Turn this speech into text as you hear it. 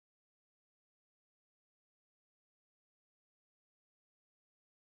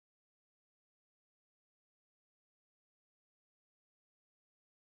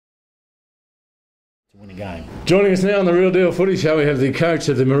to win a game. Joining us now on the Real Deal Footy Show, we have the coach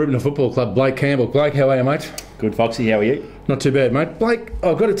of the Mooroopna Football Club, Blake Campbell. Blake, how are you, mate? Good, Foxy. How are you? Not too bad, mate. Blake,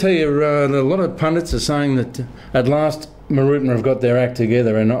 I've got to tell you, a lot of pundits are saying that at last Mooroopna have got their act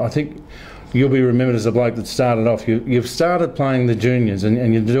together, and I think you'll be remembered as a bloke that started off. You've started playing the juniors,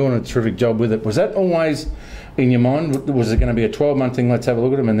 and you're doing a terrific job with it. Was that always in your mind? Was it going to be a 12-month thing, let's have a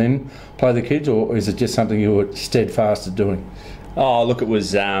look at them and then play the kids, or is it just something you were steadfast at doing? Oh, look, it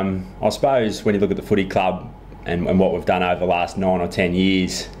was, I suppose, when you look at the footy club and what we've done over the last 9 or 10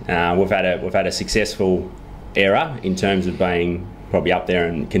 years, we've had a successful era in terms of being probably up there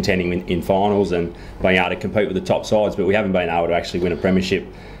and contending in finals and being able to compete with the top sides, but we haven't been able to actually win a premiership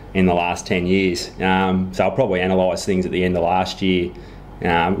in the last 10 years. So I'll probably analyse things at the end of last year.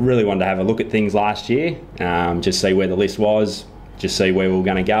 Really wanted to have a look at things last year, just see where the list was, just see where we were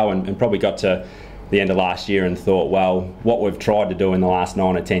going to go, and probably got to the end of last year and thought, well, what we've tried to do in the last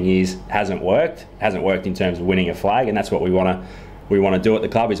 9 or 10 years hasn't worked in terms of winning a flag, and that's what we want to do at the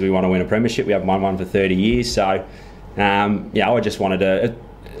club, is we want to win a premiership. We haven't won one for 30 years, so I just wanted to.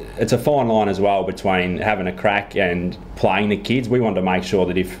 It's a fine line as well between having a crack and playing the kids. We wanted to make sure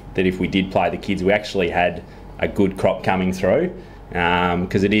that if we did play the kids, we actually had a good crop coming through,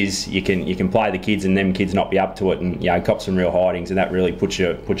 because it is, you can play the kids and them kids not be up to it, and cop some real hidings, and that really puts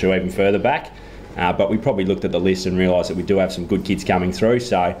you even further back. But we probably looked at the list and realised that we do have some good kids coming through.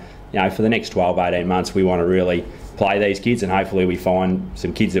 So, for the next 12, 18 months, we want to really play these kids, and hopefully we find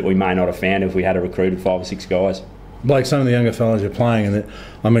some kids that we may not have found if we had recruited 5 or 6 guys. Blake, some of the younger fellas you're playing,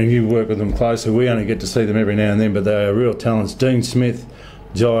 and you work with them closely. We only get to see them every now and then, but they are real talents. Dean Smith,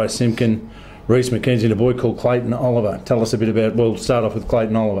 Jai Simpkin, Reece McKenzie, and a boy called Clayton Oliver. Tell us a bit about. We'll start off with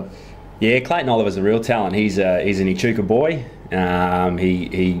Clayton Oliver. Yeah, Clayton Oliver's a real talent. He's an Echuca boy.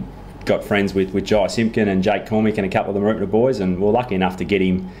 He got friends with Jai Simpkin and Jake Cormick and a couple of the Mooroopna boys, and we're lucky enough to get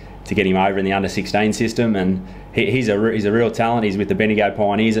him over in the under-16 system, and he's a real talent. He's with the Bendigo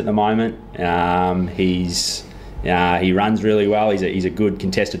Pioneers at the moment. He runs really well. He's a good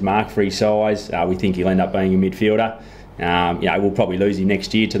contested mark for his size. We think he'll end up being a midfielder. We'll probably lose him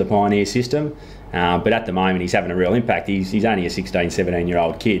next year to the Pioneer system, but at the moment he's having a real impact. He's only a 16,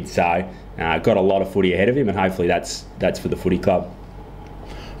 17-year-old kid, so got a lot of footy ahead of him, and hopefully that's for the footy club.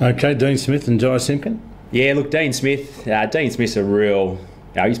 Okay, Dean Smith and Jai Simpkin. Yeah, look, Dean Smith's a real.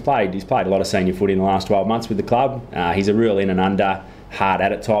 He's played a lot of senior footy in the last 12 months with the club. He's a real in and under, hard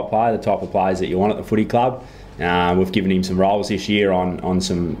at it type player, the type of players that you want at the footy club. We've given him some roles this year on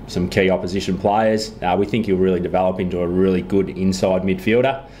some key opposition players. We think he'll really develop into a really good inside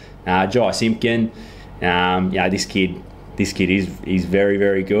midfielder. Jai Simpkin, this kid is very,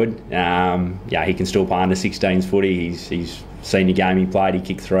 very good. He can still play under 16s footy. He's senior game he played, he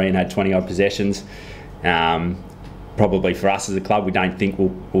kicked 3 and had 20 odd possessions. Probably for us as a club, we don't think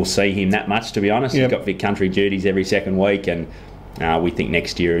we'll see him that much, to be honest. Yep. He's got Vic Country duties every second week, and we think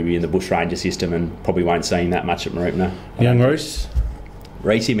next year he'll be in the Bush Ranger system and probably won't see him that much at Mooroopna. Young Reece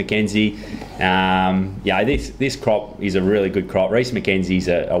McKenzie, this crop is a really good crop. Reece McKenzie's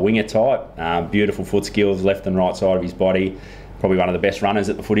a winger type, beautiful foot skills, left and right side of his body, probably one of the best runners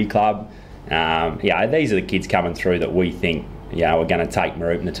at the footy club. These are the kids coming through that we think we're going to take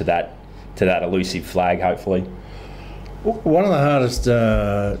Mooroopna to that elusive flag, hopefully. One of the hardest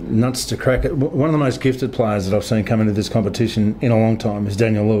nuts to crack, one of the most gifted players that I've seen come into this competition in a long time is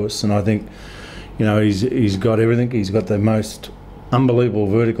Daniel Lewis, and I think he's got everything. He's got the most unbelievable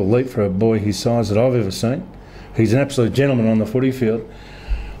vertical leap for a boy his size that I've ever seen. He's an absolute gentleman on the footy field.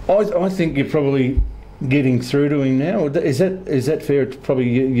 I think you're probably getting through to him now. Is that fair? Probably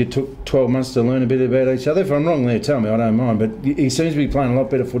you took 12 months to learn a bit about each other. If I'm wrong there, tell me, I don't mind. But he seems to be playing a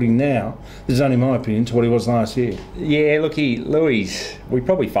lot better footy now, this is only my opinion, to what he was last year. Yeah, look, Louis, we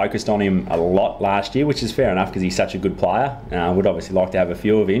probably focused on him a lot last year, which is fair enough because he's such a good player. Would obviously like to have a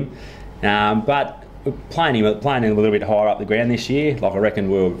few of him. But playing him a little bit higher up the ground this year, like I reckon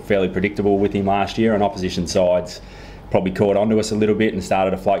we were fairly predictable with him last year, and opposition sides probably caught onto us a little bit and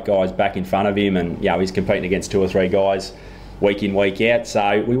started to float guys back in front of him, and he's competing against 2 or 3 guys week in, week out.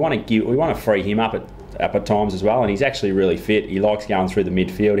 So we want to free him up at times as well, and he's actually really fit. He likes going through the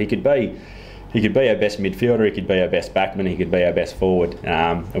midfield. He could be our best midfielder, he could be our best backman, he could be our best forward.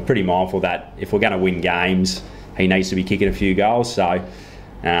 We're pretty mindful that if we're going to win games, he needs to be kicking a few goals. So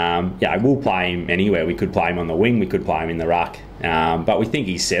we'll play him anywhere. We could play him on the wing, we could play him in the ruck. But we think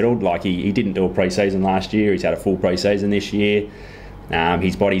he's settled. Like he didn't do a pre-season last year. He's had a full pre-season this year.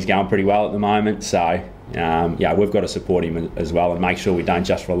 His body's going pretty well at the moment. So we've got to support him as well and make sure we don't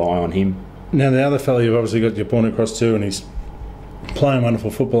just rely on him. Now the other fellow you've obviously got your point across too, and he's playing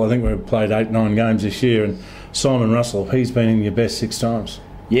wonderful football. I think we've played 8-9 games this year, and Simon Russell, he's been in your best 6 times.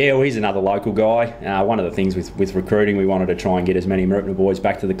 Yeah, well, he's another local guy. One of the things with recruiting, we wanted to try and get as many Mooroopna boys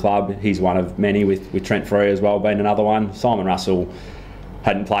back to the club. He's one of many, with Trent Free as well being another one. Simon Russell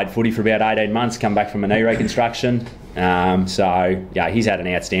hadn't played footy for about 18 months, come back from a knee reconstruction. So, yeah, he's had an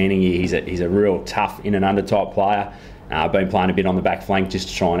outstanding year. He's a real tough in and under type player. Been playing a bit on the back flank just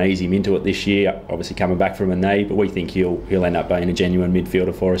to try and ease him into it this year. Obviously coming back from a knee, but we think he'll end up being a genuine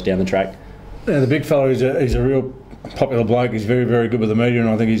midfielder for us down the track. Yeah, the big fellow he's a real popular bloke. He's very, very good with the media, and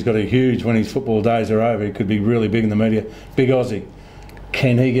I think he's got a huge, when his football days are over, he could be really big in the media. Big Aussie.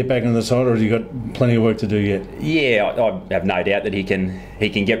 Can he get back into the side, or has he got plenty of work to do yet? Yeah, I have no doubt that he can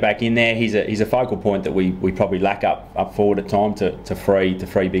get back in there. He's a focal point that we probably lack up forward at time to free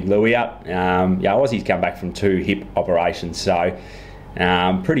Big Louie up. Aussie's come back from 2 hip operations, so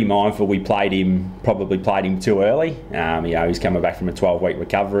pretty mindful. We probably played him too early. He's coming back from a 12-week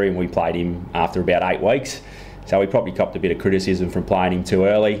recovery, and we played him after about 8 weeks. So we probably copped a bit of criticism from playing him too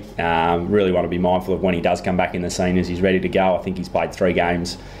early. Really want to be mindful of when he does come back in the seniors, he's ready to go. I think he's played 3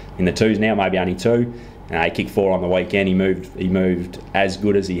 games in the 2s now, maybe only 2. He kicked 4 on the weekend. He moved as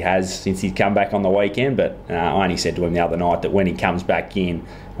good as he has since he's come back on the weekend. But I only said to him the other night that when he comes back in,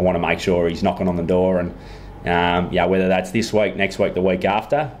 I want to make sure he's knocking on the door. And whether that's this week, next week, the week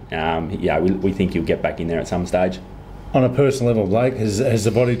after, we think he'll get back in there at some stage. On a personal level, Blake, has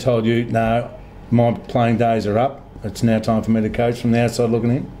the body told you, no, my playing days are up, it's now time for me to coach from the outside looking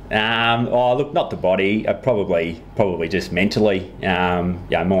in? Look, not the body, probably just mentally.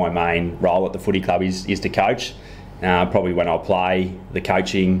 My main role at the footy club is to coach. Probably when I play, the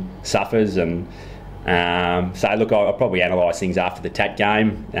coaching suffers, and look, I'll probably analyse things after the Tat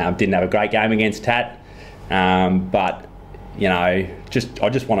game. Didn't have a great game against Tat, but I just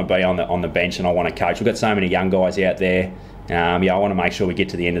want to be on the bench, and I want to coach. We've got so many young guys out there. I want to make sure we get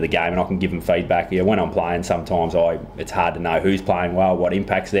to the end of the game and I can give them feedback. When I'm playing, sometimes it's hard to know who's playing well, what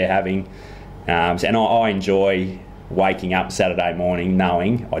impacts they're having. And I enjoy waking up Saturday morning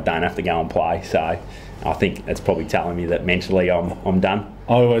knowing I don't have to go and play. So I think that's probably telling me that mentally I'm done.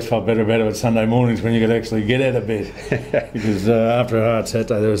 I always felt better about it Sunday mornings when you could actually get out of bed. Because after a hard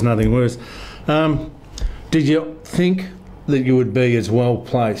Saturday, there was nothing worse. Did you think that you would be as well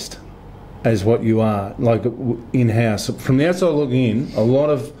placed as what you are, like in-house? From the outside looking in, a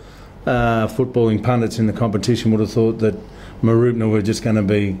lot of footballing pundits in the competition would have thought that Mooroopna were just going to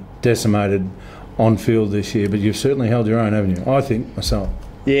be decimated on field this year, but you've certainly held your own, haven't you? I think, myself.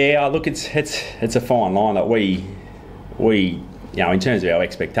 Yeah, look, it's a fine line that we in terms of our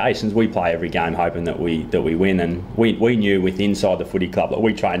expectations, we play every game hoping that we win, and we knew inside the footy club that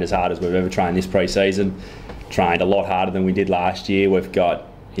we trained as hard as we've ever trained this pre-season, trained a lot harder than we did last year. We've got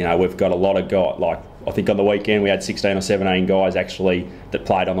a lot of guys, like I think on the weekend we had 16 or 17 guys actually that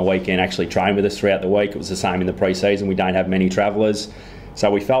played on the weekend actually trained with us throughout the week. It was the same in the pre-season. We don't have many travellers. So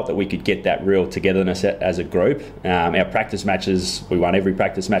we felt that we could get that real togetherness as a group. Our practice matches, we won every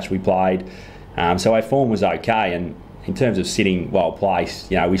practice match we played. So our form was okay, and in terms of sitting well placed,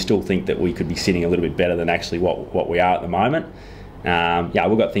 we still think that we could be sitting a little bit better than actually what we are at the moment.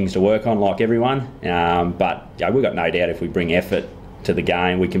 We've got things to work on like everyone, but we've got no doubt if we bring effort to the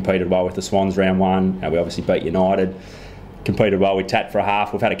game. We competed well with the Swans round 1. We obviously beat United. Competed well with Tat for a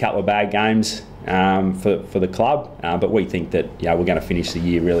half. We've had a couple of bad games for the club, but we think that we're going to finish the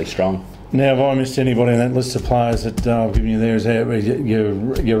year really strong. Now, have I missed anybody in that list of players that I've given you there?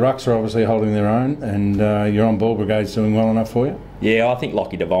 Your rucks are obviously holding their own, and your on-ball brigade's doing well enough for you? Yeah, I think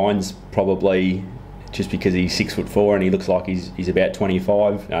Lockie Devine's probably, just because he's 6'4" and he looks like he's about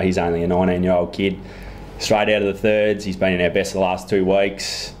 25. He's only a 19-year-old kid. Straight out of the thirds, he's been in our best the last 2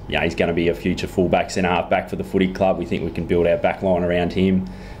 weeks. He's going to be a future fullback, centre half back for the footy club. We think we can build our back line around him.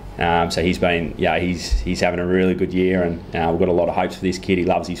 So he's been, he's having a really good year, and we've got a lot of hopes for this kid. He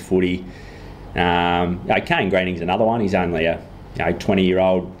loves his footy. Kane Greening's another one. He's only a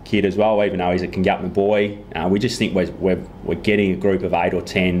 20-year-old kid as well, even though he's a Congupna boy. We just think we're getting a group of 8 or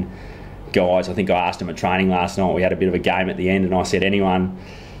 10 guys. I think I asked him at training last night. We had a bit of a game at the end, and I said, anyone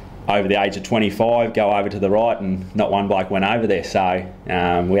over the age of 25, go over to the right, and not one bloke went over there. So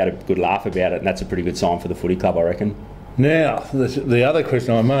we had a good laugh about it, and that's a pretty good sign for the footy club, I reckon. Now, the other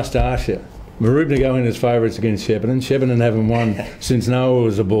question I must ask you, Mooroopna going as favourites against Shepparton. Shepparton haven't won since Noah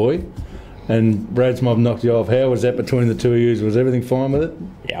was a boy, and Brad's mob knocked you off. How was that between the two of you? Was everything fine with it?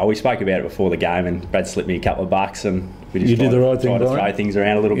 Yeah, we spoke about it before the game, and Brad slipped me a couple of bucks, and we just tried to throw things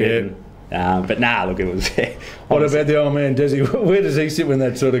around a little bit. But look, it was... What about the old man, Desi? Where does he sit when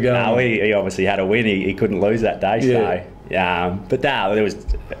that sort of going? No, he obviously had a win. He couldn't lose that day. Yeah. So, there was...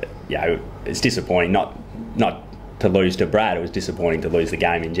 it's disappointing, not to lose to Brad. It was disappointing to lose the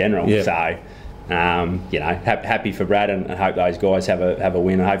game in general. Yeah. So, you know, happy for Brad, and hope those guys have a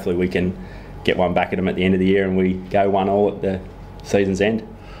win. And hopefully we can get one back at them at the end of the year, and we go 1-1 at the season's end.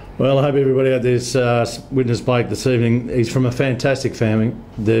 Well, I hope everybody out there's witnessed Blake this evening. He's from a fantastic family.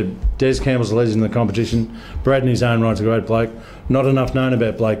 Des Campbell's a legend in the competition. Brad in his own right's a great bloke. Not enough known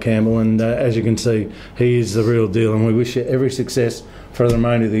about Blake Campbell, and as you can see, he is the real deal, and we wish you every success for the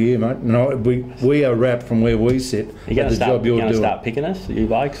remainder of the year, mate. No, we are wrapped from where we sit. You're going to start picking us, you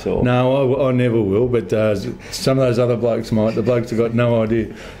blokes? Or? No, I never will, but some of those other blokes might. The blokes have got no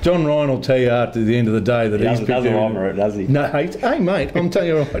idea. John Ryan will tell you after the end of the day that he's picked it, does he? No, hey mate, I'm telling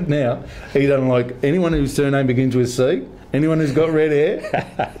you right now, he doesn't like anyone whose surname begins with C. Anyone who's got red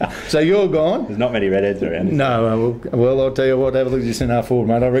hair. So you're gone. There's not many redheads around. No, well, I'll tell you what, have a look at your centre forward,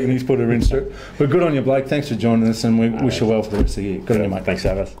 mate. I reckon he's put her in. But good on you, Blake. Thanks for joining us, and we wish you well for the rest of the year. Good on you, mate. Thanks,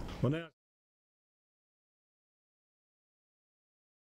 Savas. Well, now